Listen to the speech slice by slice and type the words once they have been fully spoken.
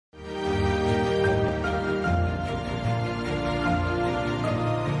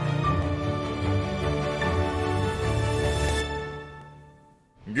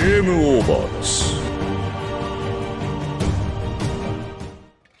ゲームオーバーです。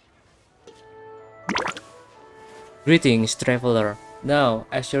Greetings, traveler. Now,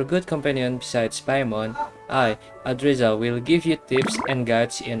 as your good companion besides Paimon, I, Adreza, will give you tips and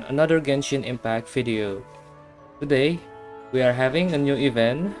guides in another Genshin Impact video. Today, we are having a new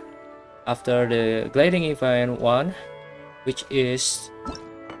event after the gliding event 1, which is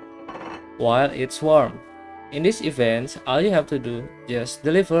While It's Warm. In this event, all you have to do is just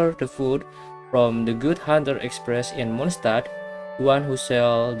deliver the food from the Good Hunter Express in Mondstadt, the one who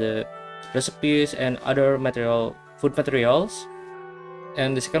sell the recipes and other food materials.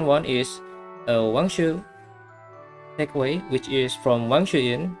 And the second one is Wangshu takeaway, which is from Wangshu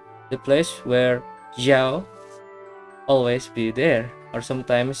Inn, the place where Xiao always be there or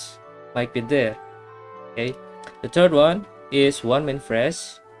sometimes might be there. Okay, the third one is One Min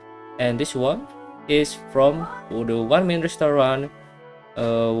Fresh, and this one is from the One Min restaurant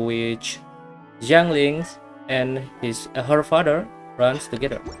which Jiang Ling and her father runs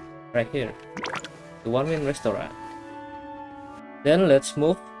together right here, the One Min restaurant. Then let's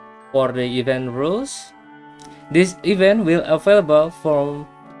move for the event rules. This event will available from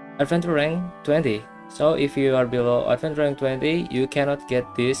Adventure Rank 20. So if you are below Adventure Rank 20, you cannot get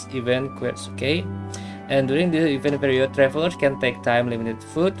this event quest, okay? And during the event period, travelers can take time-limited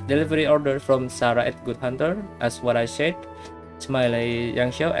food delivery order from Sarah at Good Hunter, as what I said, Smiley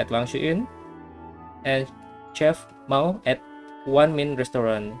Yangxiao at Wangshu Inn, and Chef Mao at One Min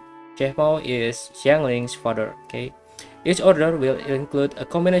Restaurant. Chef Mao is Xiang Ling's father, okay? Each order will include a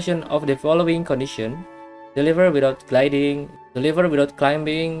combination of the following condition: deliver without gliding, deliver without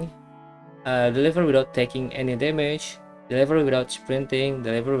climbing, deliver without taking any damage, deliver without sprinting,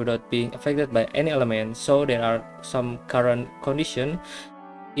 deliver without being affected by any element. So there are some current conditions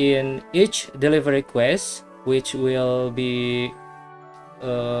in each delivery quest, which will be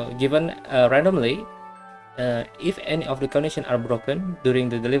given randomly. If any of the conditions are broken during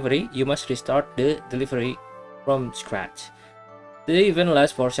the delivery, you must restart the delivery from scratch. The event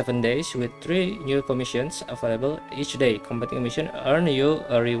lasts for 7 days with 3 new commissions available each day. Completing a mission earns you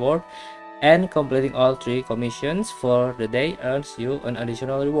a reward, and completing all 3 commissions for the day earns you an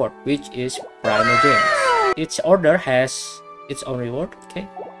additional reward, which is Primo Gems. Each order has its own reward, okay,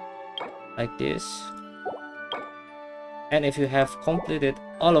 like this. And if you have completed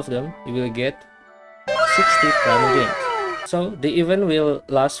all of them, you will get 60 Primo Gems. So the event will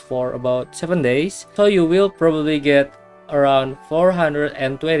last for about 7 days, so you will probably get around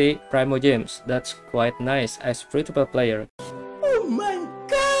 420 Primo Gems. That's quite nice as free-to-play player. Oh my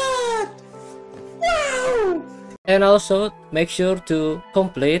god! Wow! And also make sure to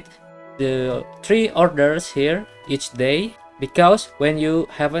complete the 3 orders here each day, because when you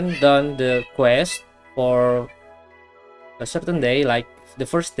haven't done the quest for a certain day, like the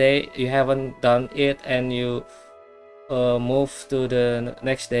first day you haven't done it and you move to the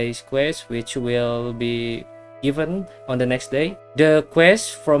next day's quest, which will be given on the next day, the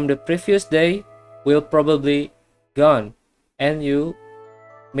quest from the previous day will probably gone and you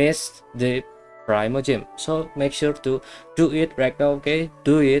missed the Primo Gem. So make sure to do it right now, okay?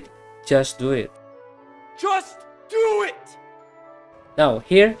 Do it, just do it. Just do it! Now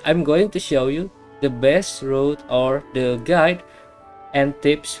here I'm going to show you the best route or the guide and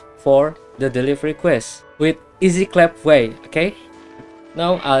tips for the delivery quest with easy clap way, okay?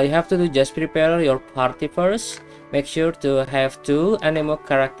 Now all you have to do, just prepare your party first. Make sure to have 2 anemo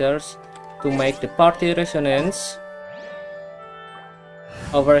characters to make the party resonance.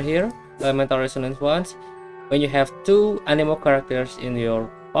 Over here, elemental resonance ones. When you have 2 anemo characters in your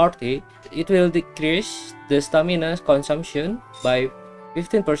party, it will decrease the stamina consumption by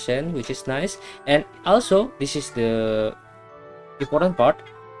 15%, which is nice. And also, this is the important part,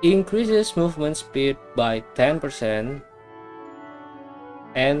 increases movement speed by 10%,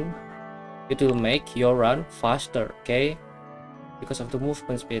 and it will make your run faster, okay, because of the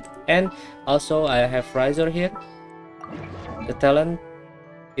movement speed. And also I have Riser here. The talent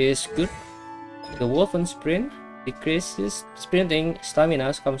is good. The Wolfen Sprint decreases sprinting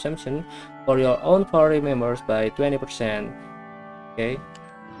stamina consumption for your own party members by 20%, okay.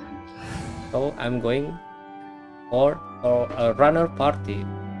 So I'm going for a runner party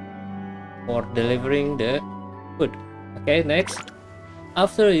for delivering the food, okay. Next,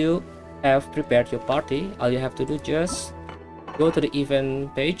 after you have prepared your party, all you have to do, just go to the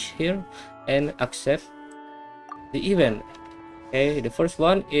event page here and accept the event, okay. The first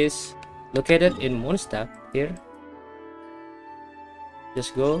one is located in Mondstadt here.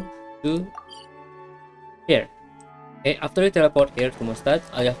 Just go to here, okay. After you teleport here to Mondstadt,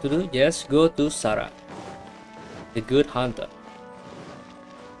 all you have to do, just go to Sarah, the Good Hunter.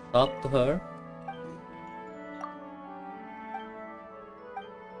 talk to her.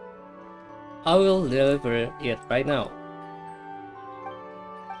 I will deliver it right now.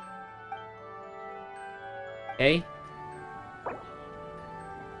 Okay.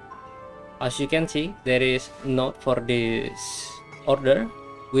 As you can see, there is note for this order,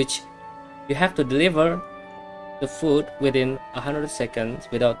 which you have to deliver the food within 100 seconds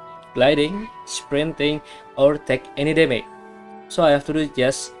without gliding, sprinting, or take any damage. So I have to do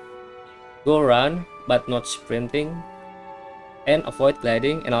just go around but not sprinting, and avoid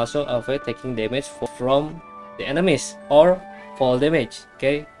gliding, and also avoid taking damage from the enemies or fall damage.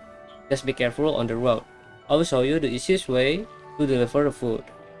 Okay, just be careful on the road. I will show you the easiest way to deliver the food.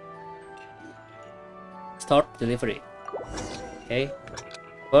 Start delivery. Okay,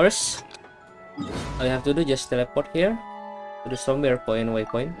 first all you have to do just teleport here to the somewhere point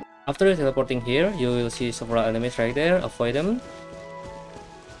waypoint. After teleporting here, you will see several enemies right there. Avoid them.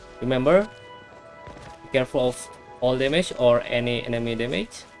 Remember, be careful of fall damage or any enemy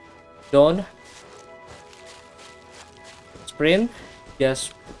damage. Don't sprint,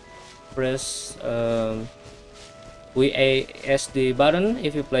 just press WASD button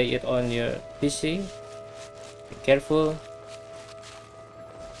if you play it on your PC. Be careful.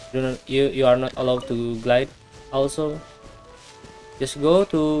 You are not allowed to glide. Also, just go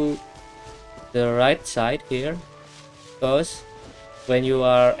to the right side here, because when you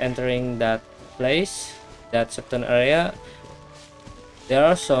are entering that place, that certain area, there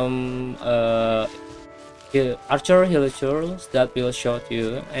are some archer villagers that will shoot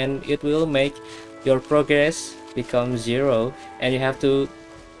you, and it will make your progress become 0, and you have to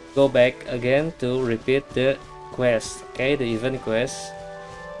go back again to repeat the quest. Okay, the event quest,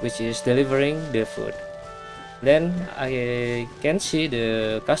 which is delivering the food. Then I can see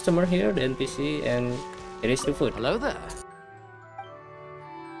the customer here, the NPC, and here is the food. Hello there.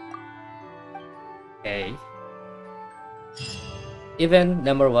 Okay, event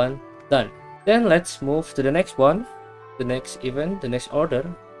number 1 done. Then let's move to the next one, the next event, the next order,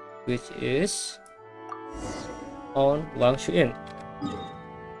 which is on Wangshu Inn.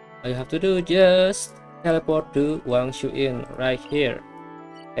 All you have to do, just teleport to Wangshu Inn right here,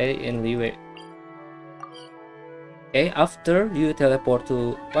 okay, in Liyue. Okay, after you teleport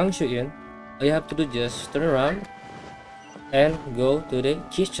to Wangshu Inn, all you have to do, just turn around and go to the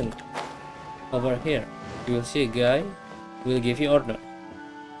kitchen. Over here, you will see a guy who will give you order.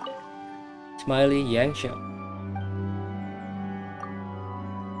 Smiley Yangsha.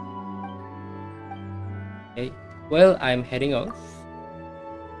 Okay, well, I'm heading off.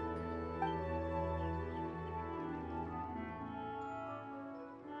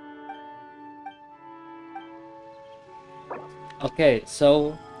 Okay,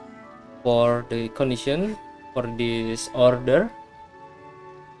 so for the condition for this order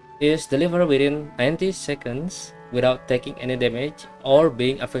is deliver within 90 seconds without taking any damage or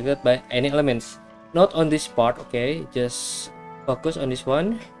being affected by any elements. Not on this part, okay, just focus on this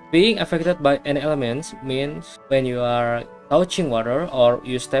one. Being affected by any elements means when you are touching water, or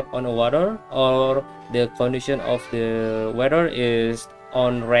you step on the water, or the condition of the weather is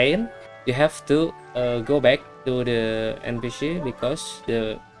on rain, you have to go back to the NPC because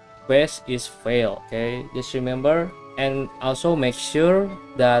the quest is failed. Okay, just remember, and also make sure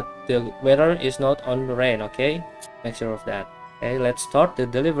that the weather is not on the rain. Okay, make sure of that. Okay, let's start the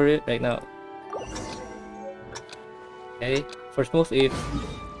delivery right now. Okay, first move, if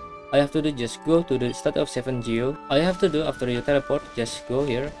all you have to do, just go to the start of 7 geo. All you have to do after you teleport, just go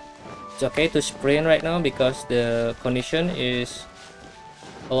here. It's okay to sprint right now because the condition is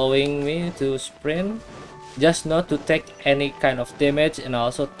allowing me to sprint, just not to take any kind of damage and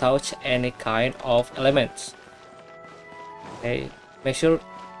also touch any kind of elements. Okay, make sure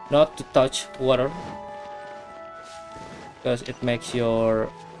not to touch water because it makes your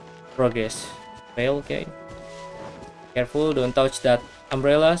progress fail. Okay, careful, don't touch that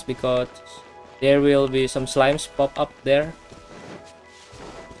umbrellas because there will be some slimes pop up there.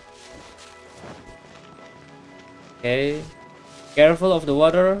 Okay, careful of the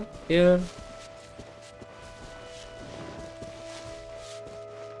water here.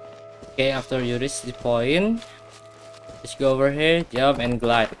 Okay, after you reach the point, just go over here, jump and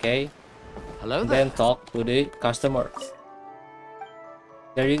glide. Okay, Hello and there. then talk to the customer.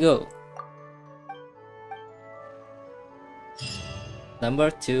 There you go.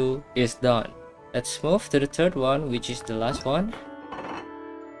 Number 2 is done. Let's move to the third one, which is the last one,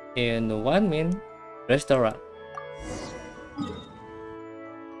 in the One Min restaurant.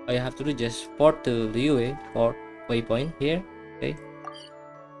 All you have to do, just port to Liyue or waypoint here. Okay,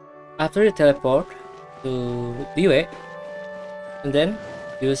 after you teleport to Liyue, and then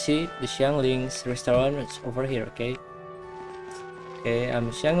You see the Xiangling's restaurant is over here, okay? Okay, I'm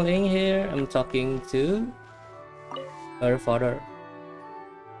Xiangling here. I'm talking to her father.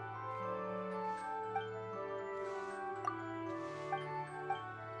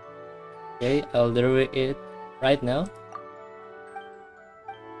 Okay, I'll deliver it right now.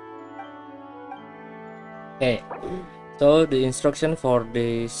 Okay, so the instruction for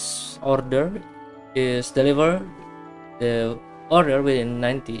this order is deliver the order within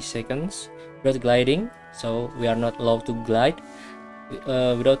 90 seconds without gliding. So we are not allowed to glide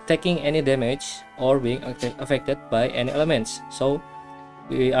without taking any damage or being affected by any elements. So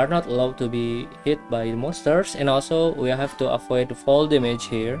we are not allowed to be hit by the monsters, and also we have to avoid the fall damage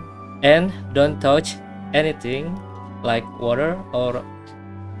here, and don't touch anything like water or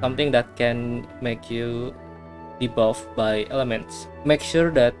something that can make you debuffed by elements. Make sure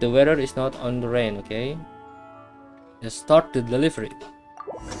that the weather is not on the rain, okay? Just start the delivery.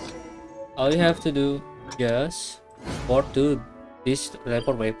 All you have to do just port to this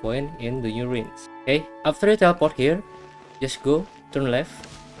teleport waypoint in the new ruins. Okay, after you teleport here, just go turn left,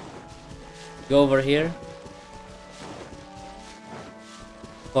 go over here.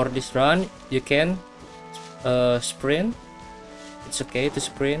 For this run you can sprint. It's okay to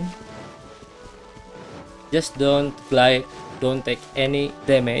sprint, just don't glide, don't take any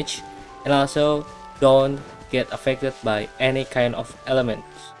damage, and also don't get affected by any kind of elements.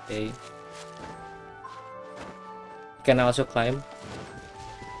 Okay, you can also climb.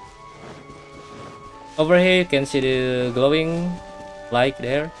 Over here you can see the glowing light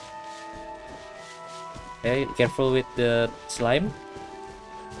there. Okay, careful with the slime.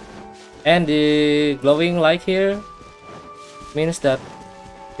 And the glowing light here means that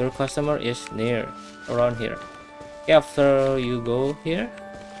your customer is near, around here. Okay, after you go here,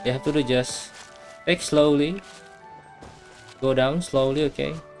 you have to do just take slowly, go down slowly,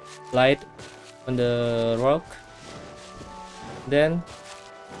 okay, light on the rock, then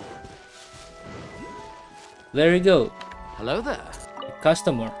there you go. Hello there. The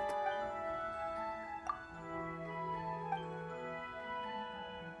customer.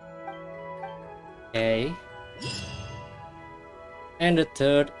 Okay, and the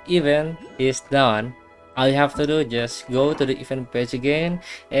third event is done. All you have to do just go to the event page again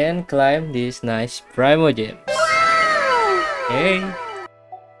and climb this nice Primo gem. Okay.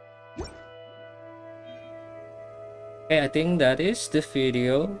 Okay, I think that is the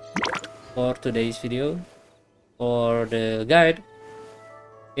video for today's video for the guide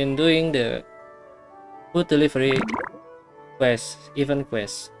in doing the food delivery quest, event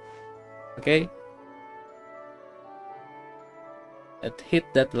quest. Okay. Hit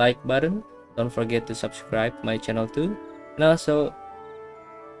that like button, don't forget to subscribe my channel too, and also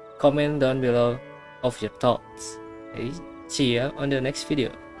comment down below of your thoughts. Okay, see ya on the next video.